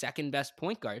being the second best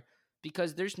point guard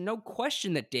because there's no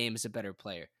question that Dame is a better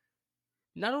player.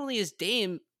 Not only is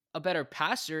Dame a better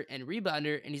passer and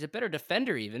rebounder, and he's a better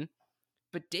defender even,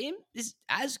 but Dame is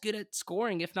as good at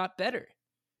scoring, if not better.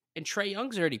 And Trae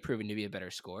Young's already proven to be a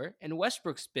better scorer, and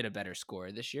Westbrook's been a better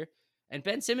scorer this year, and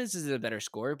Ben Simmons is a better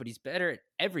scorer, but he's better at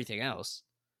everything else.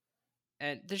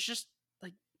 And there's just,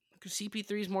 like,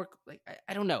 CP3 is more, like,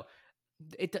 I don't know.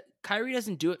 Kyrie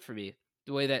doesn't do it for me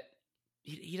the way that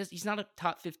he does. He's not a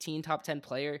top 15, top 10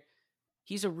 player.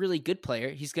 He's a really good player.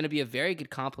 He's going to be a very good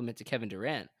complement to Kevin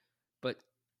Durant, but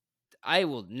I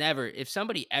will never, if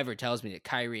somebody ever tells me that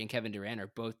Kyrie and Kevin Durant are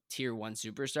both tier 1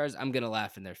 superstars, I'm going to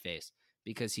laugh in their face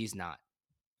because he's not.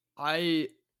 I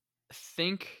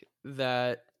think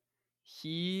that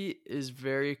he is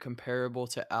very comparable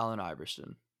to Allen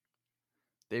Iverson.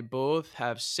 They both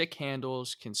have sick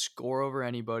handles, can score over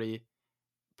anybody,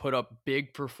 put up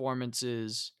big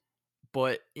performances,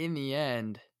 but in the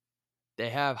end, they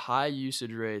have high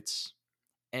usage rates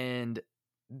and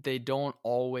they don't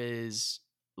always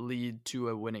lead to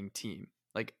a winning team.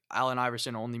 Like Allen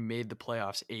Iverson only made the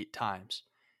playoffs 8 times.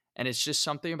 And it's just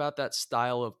something about that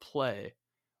style of play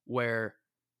where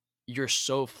you're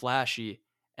so flashy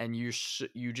and you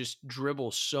just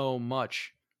dribble so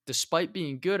much despite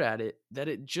being good at it that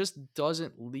it just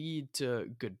doesn't lead to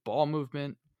good ball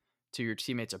movement, to your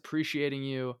teammates appreciating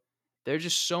you. There's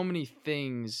just so many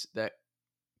things that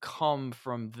come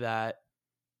from that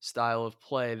style of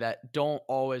play that don't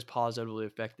always positively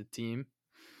affect the team.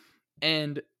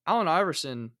 And Allen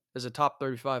Iverson is a top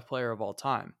 35 player of all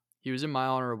time. He was in my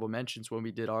honorable mentions when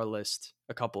we did our list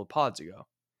a couple of pods ago.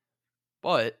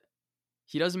 But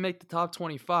he doesn't make the top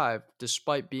 25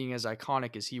 despite being as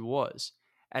iconic as he was.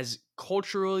 As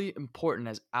culturally important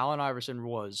as Allen Iverson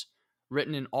was,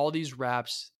 written in all these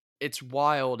raps, it's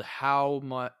wild how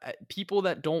much people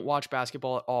that don't watch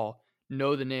basketball at all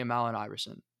know the name Allen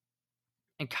Iverson.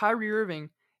 And Kyrie Irving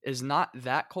is not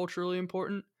that culturally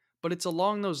important, but it's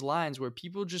along those lines where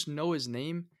people just know his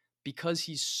name because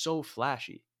he's so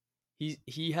flashy.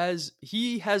 He has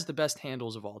the best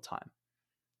handles of all time.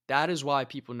 That is why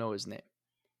people know his name.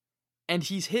 And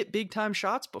he's hit big time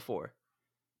shots before.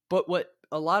 But what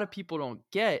a lot of people don't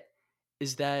get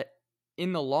is that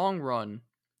in the long run,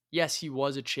 yes, he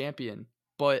was a champion,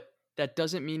 but that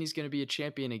doesn't mean he's going to be a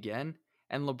champion again.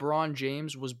 And LeBron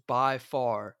James was by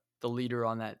far the leader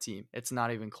on that team. It's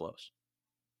not even close.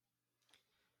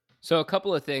 So a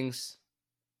couple of things.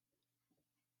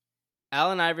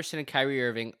 Allen Iverson and Kyrie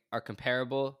Irving are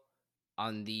comparable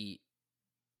on the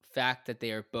fact that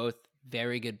they are both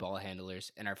very good ball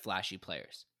handlers and are flashy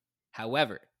players.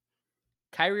 However,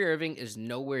 Kyrie Irving is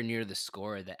nowhere near the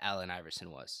scorer that Allen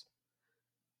Iverson was.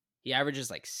 He averages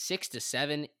like 6 to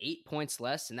 7, 8 points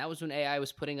less, and that was when AI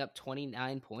was putting up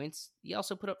 29 points. He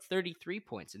also put up 33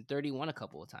 points and 31 a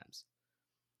couple of times.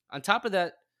 On top of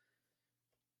that,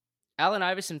 Allen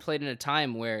Iverson played in a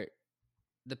time where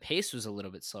the pace was a little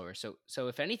bit slower. So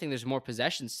if anything, there's more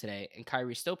possessions today, and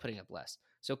Kyrie's still putting up less.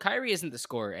 So Kyrie isn't the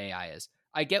scorer AI is.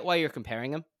 I get why you're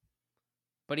comparing him,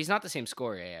 but he's not the same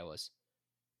scorer AI was.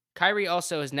 Kyrie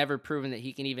also has never proven that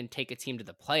he can even take a team to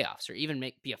the playoffs or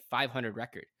even be a 500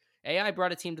 record. AI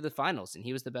brought a team to the finals, and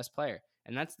he was the best player.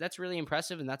 And that's really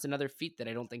impressive, and that's another feat that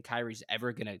I don't think Kyrie's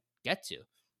ever going to get to.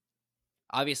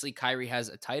 Obviously, Kyrie has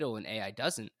a title and AI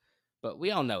doesn't, but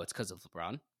we all know it's because of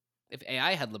LeBron. If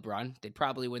AI had LeBron, they'd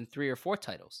probably win 3 or 4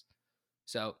 titles.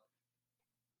 So,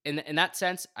 in that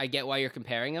sense, I get why you're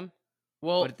comparing him.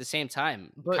 Well, but at the same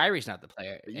time, Kyrie's not the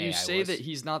player. You say that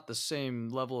he's not the same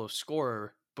level of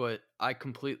scorer, but I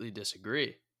completely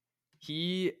disagree.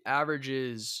 He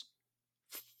averages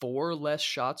 4 less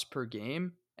shots per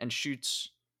game and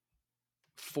shoots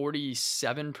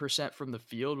 47% from the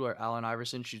field, where Allen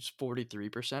Iverson shoots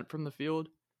 43% from the field.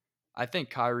 I think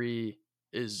Kyrie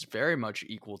is very much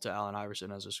equal to Allen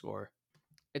Iverson as a scorer.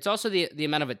 It's also the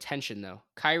amount of attention, though.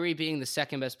 Kyrie being the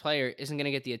second best player isn't going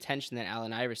to get the attention that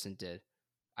Allen Iverson did.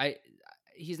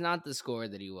 He's not the scorer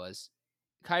that he was.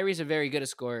 Kyrie's a very good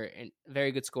scorer,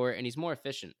 and he's more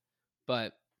efficient.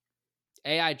 But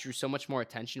AI drew so much more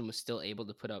attention and was still able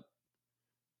to put up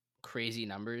crazy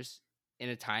numbers in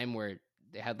a time where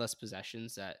they had less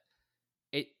possessions.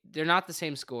 They're not the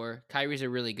same scorer. Kyrie's a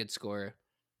really good scorer.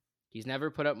 He's never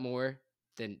put up more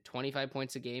than 25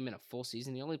 points a game in a full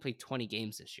season. He only played 20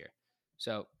 games this year.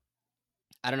 So,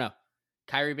 I don't know.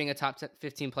 Kyrie being a top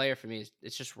 15 player for me,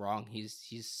 it's just wrong. He's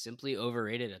simply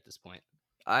overrated at this point.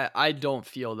 I don't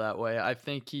feel that way. I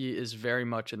think he is very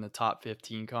much in the top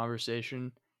 15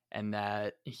 conversation, and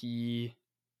that he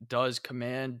does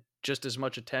command just as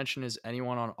much attention as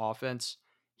anyone on offense.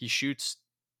 He shoots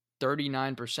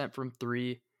 39% from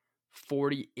 3,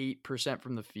 48%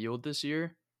 from the field this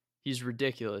year. He's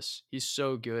ridiculous. He's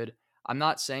so good. I'm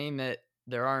not saying that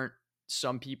there aren't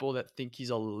some people that think he's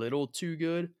a little too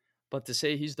good, but to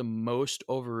say he's the most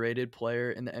overrated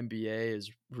player in the NBA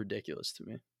is ridiculous to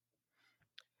me.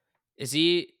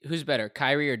 Who's better,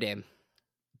 Kyrie or Dame?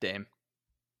 Dame.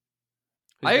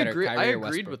 I agree. I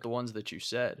agreed with the ones that you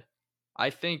said. I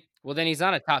think. Well, then he's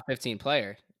not a top 15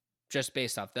 player, just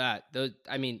based off that.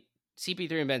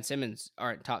 CP3 and Ben Simmons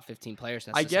aren't top 15 players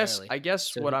necessarily. I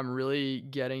guess what I'm really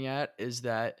getting at is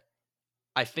that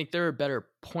I think there are better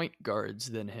point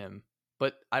guards than him,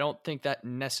 but I don't think that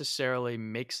necessarily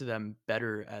makes them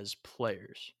better as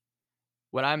players.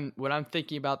 When I'm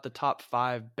thinking about the top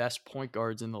 5 best point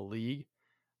guards in the league,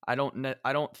 I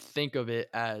don't think of it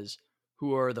as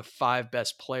who are the 5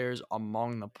 best players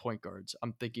among the point guards.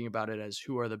 I'm thinking about it as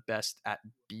who are the best at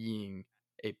being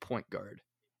a point guard.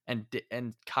 And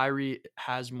Kyrie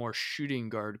has more shooting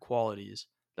guard qualities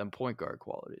than point guard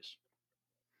qualities.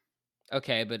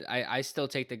 Okay, but I still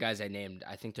take the guys I named.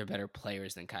 I think they're better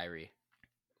players than Kyrie.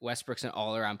 Westbrook's an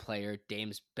all-around player.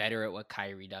 Dame's better at what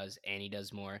Kyrie does, and he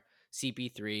does more.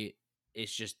 CP3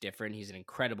 is just different. He's an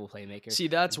incredible playmaker. See,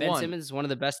 that's Ben one. Simmons is one of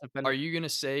the best defenders. Are you going to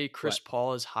say Chris What?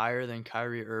 Paul is higher than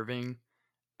Kyrie Irving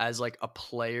as like a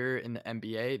player in the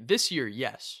NBA? This year,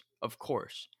 yes, of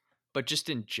course. But just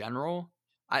in general,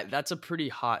 that's a pretty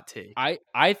hot take.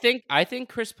 I think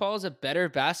Chris Paul is a better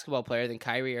basketball player than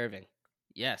Kyrie Irving.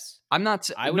 Yes. I'm not.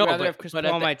 I would no, rather but, have Chris but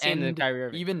Paul at on the my team than end, Kyrie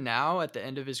Irving. even now at the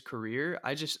end of his career,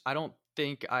 I don't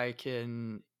think I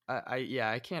can.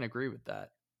 I can't agree with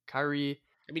that. Kyrie,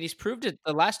 I mean, he's proved it.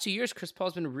 The last 2 years, Chris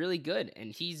Paul's been really good,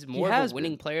 and he's more of has a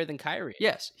winning been. player than Kyrie.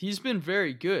 yes, he's been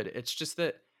very good. It's just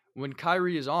that when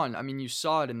Kyrie is on, I mean, you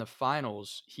saw it in the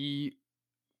finals. He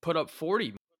put up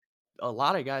 40. A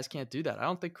lot of guys can't do that. I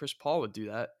don't think Chris Paul would do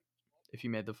that if he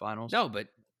made the finals.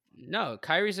 No,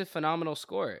 Kyrie's a phenomenal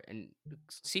scorer, and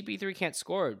CP3 can't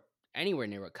score anywhere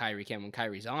near what Kyrie can when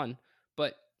Kyrie's on.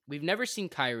 But we've never seen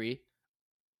Kyrie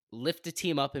lift a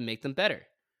team up and make them better.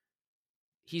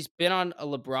 He's been on a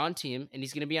LeBron team, and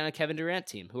he's going to be on a Kevin Durant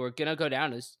team, who are going to go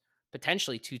down as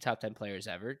potentially 2 top 10 players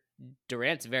ever.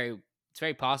 Durant's it's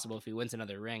very possible if he wins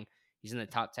another ring, he's in the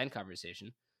top 10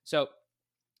 conversation. So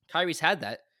Kyrie's had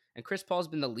that, and Chris Paul's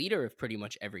been the leader of pretty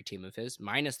much every team of his,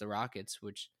 minus the Rockets,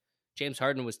 which James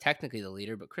Harden was technically the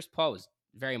leader, but Chris Paul was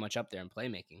very much up there in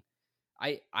playmaking.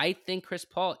 I think Chris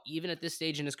Paul, even at this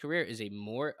stage in his career, is a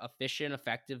more efficient,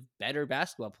 effective, better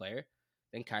basketball player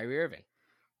than Kyrie Irving.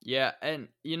 Yeah, and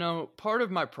part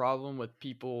of my problem with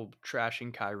people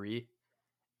trashing Kyrie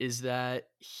is that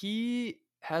he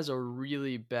has a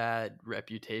really bad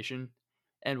reputation.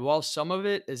 And while some of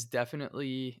it is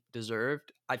definitely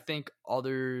deserved, I think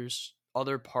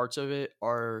other parts of it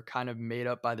are kind of made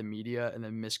up by the media and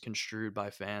then misconstrued by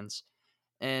fans.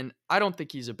 And I don't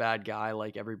think he's a bad guy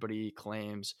like everybody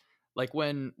claims. Like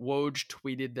when Woj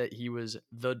tweeted that he was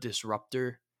the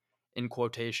disruptor in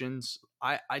quotations,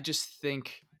 I just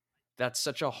think that's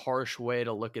such a harsh way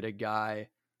to look at a guy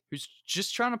who's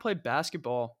just trying to play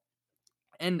basketball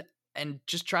and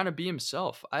just trying to be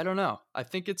himself. I don't know. I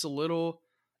think it's a little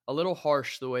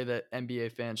harsh the way that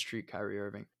NBA fans treat Kyrie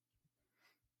Irving.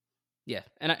 Yeah,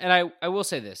 and I will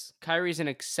say this: Kyrie's an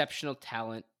exceptional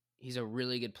talent. He's a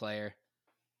really good player.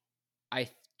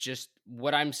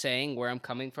 What I'm saying, where I'm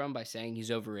coming from by saying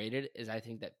he's overrated, is I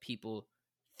think that people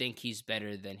think he's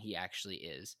better than he actually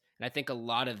is. And I think a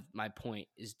lot of my point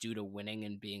is due to winning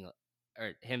and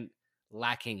or him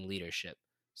lacking leadership.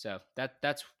 So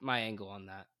that's my angle on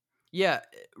that. Yeah,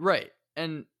 right.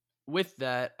 And with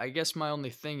that, I guess my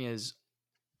only thing is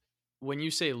when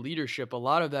you say leadership, a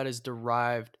lot of that is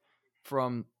derived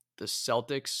from the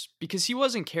Celtics because he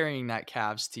wasn't carrying that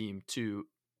Cavs team to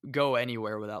go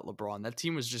anywhere without LeBron. That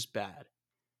team was just bad.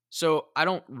 So I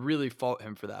don't really fault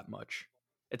him for that much.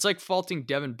 It's like faulting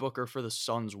Devin Booker for the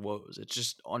Suns' woes. It's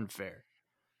just unfair.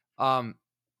 The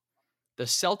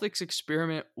Celtics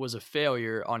experiment was a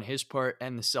failure on his part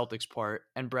and the Celtics' part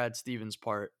and Brad Stevens'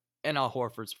 part and Al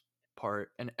Horford's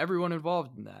part and everyone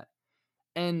involved in that.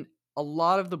 And a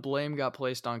lot of the blame got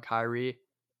placed on Kyrie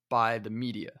by the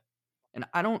media. And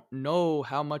I don't know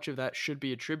how much of that should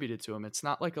be attributed to him. It's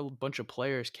not like a bunch of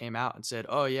players came out and said,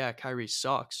 oh yeah, Kyrie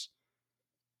sucks.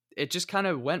 It just kind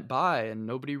of went by and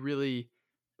nobody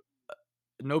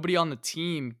on the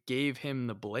team gave him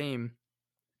the blame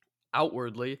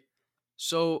outwardly.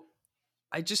 So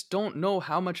I just don't know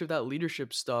how much of that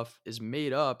leadership stuff is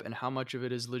made up and how much of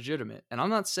it is legitimate. And I'm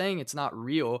not saying it's not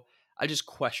real. I just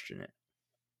question it.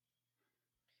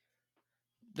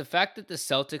 The fact that the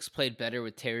Celtics played better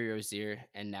with Terry Rozier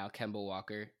and now Kemba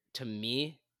Walker, to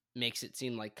me, makes it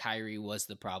seem like Kyrie was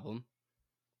the problem.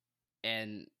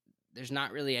 And there's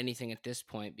not really anything at this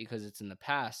point, because it's in the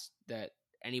past, that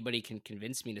anybody can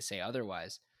convince me to say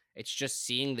otherwise. It's just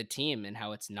seeing the team and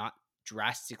how it's not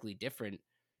drastically different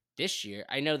this year.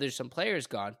 I know there's some players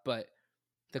gone, but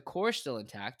the core's still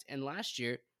intact. And last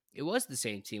year, it was the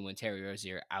same team when Terry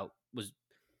Rozier was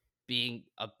being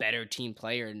a better team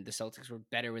player, and the Celtics were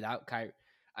better without Kyrie.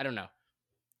 I don't know.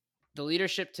 The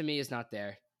leadership to me is not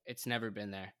there. It's never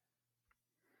been there.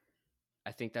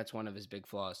 I think that's one of his big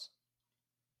flaws.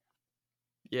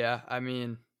 Yeah, I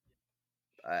mean,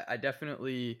 I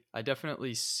definitely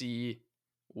see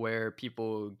where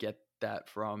people get that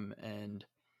from, and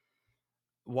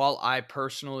while I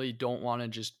personally don't want to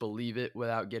just believe it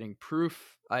without getting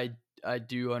proof, I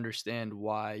do understand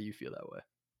why you feel that way.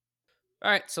 All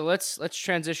right, so let's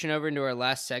transition over into our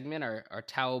last segment, our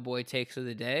Towel Boy takes of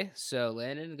the day. So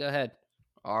Landon, go ahead.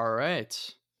 All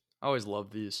right, I always love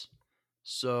these.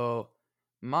 So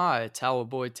my Towel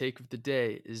Boy take of the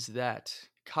day is that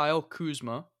Kyle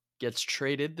Kuzma gets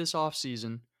traded this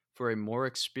offseason for a more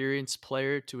experienced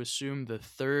player to assume the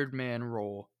third man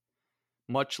role,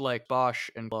 much like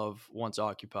Bosch and Love once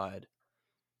occupied,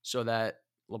 so that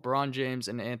LeBron James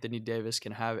and Anthony Davis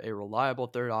can have a reliable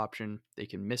third option. They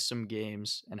can miss some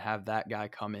games and have that guy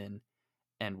come in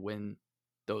and win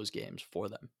those games for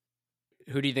them.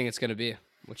 Who do you think it's going to be?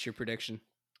 What's your prediction?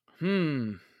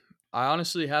 I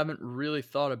honestly haven't really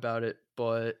thought about it,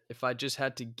 but if I just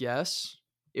had to guess,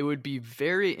 it would be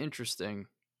very interesting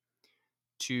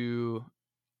to,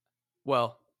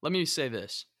 well, let me say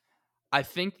this. I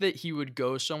think that he would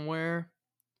go somewhere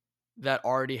that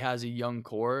already has a young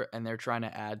core and they're trying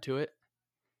to add to it.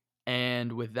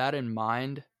 And with that in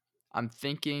mind, I'm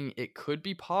thinking it could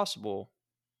be possible,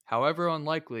 however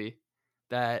unlikely,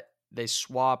 that they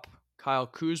swap Kyle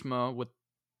Kuzma with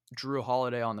Drew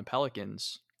Holiday on the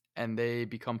Pelicans and they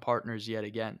become partners yet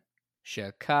again.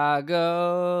 Chicago.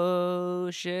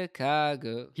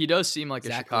 He does seem like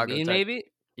Zach a Chicago LaVine, type. maybe?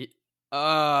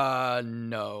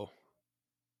 No.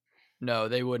 No,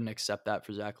 they wouldn't accept that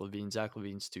for Zach LaVine. Zach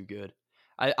LaVine's too good.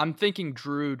 I'm thinking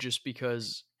Drew just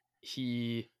because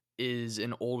he is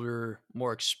an older,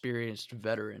 more experienced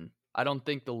veteran. I don't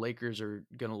think the Lakers are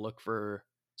going to look for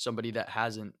somebody that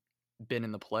hasn't been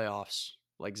in the playoffs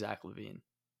like Zach LaVine.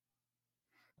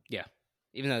 Yeah.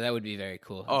 Even though that would be very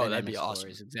cool. Oh, Dynamic that'd be score awesome.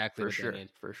 is exactly For what sure. they need.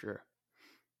 For sure.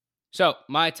 So,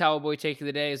 my Towel Boy take of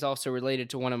the day is also related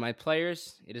to one of my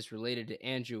players. It is related to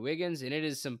Andrew Wiggins, and it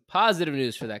is some positive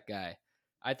news for that guy.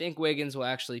 I think Wiggins will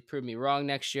actually prove me wrong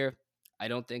next year. I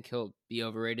don't think he'll be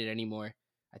overrated anymore.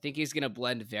 I think he's going to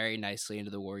blend very nicely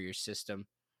into the Warriors system.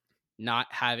 Not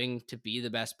having to be the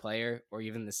best player or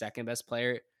even the second best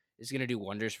player is going to do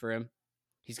wonders for him.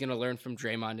 He's going to learn from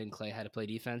Draymond and Clay how to play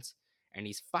defense. And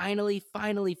he's finally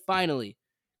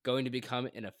going to become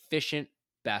an efficient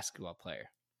basketball player.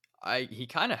 He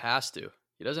kind of has to.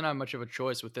 He doesn't have much of a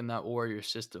choice within that Warriors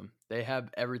system. They have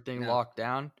everything locked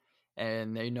down,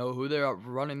 and they know who they're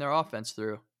running their offense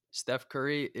through. Steph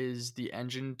Curry is the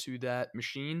engine to that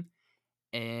machine,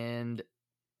 and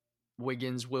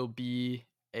Wiggins will be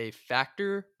a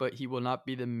factor, but he will not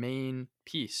be the main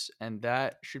piece, and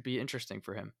that should be interesting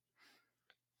for him.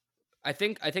 I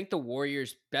think the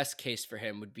Warriors' best case for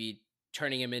him would be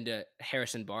turning him into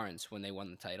Harrison Barnes when they won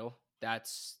the title.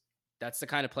 That's the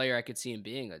kind of player I could see him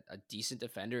being, a decent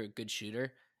defender, a good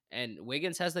shooter. And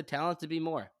Wiggins has the talent to be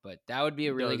more, but that would be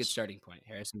a really good starting point,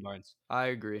 Harrison Barnes. I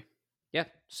agree. Yeah.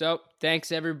 So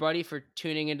thanks everybody for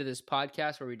tuning into this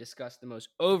podcast where we discuss the most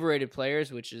overrated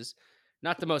players, which is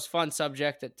not the most fun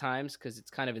subject at times because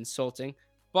it's kind of insulting,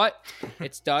 but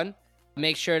it's done.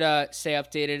 Make sure to stay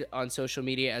updated on social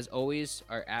media as always.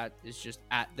 Our @ is just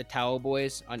 @the Towel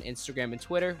Boys on Instagram and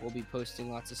Twitter. We'll be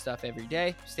posting lots of stuff every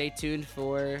day. Stay tuned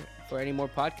for any more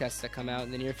podcasts that come out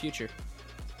in the near future.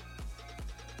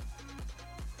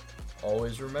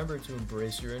 Always remember to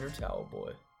embrace your inner Towel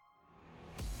Boy.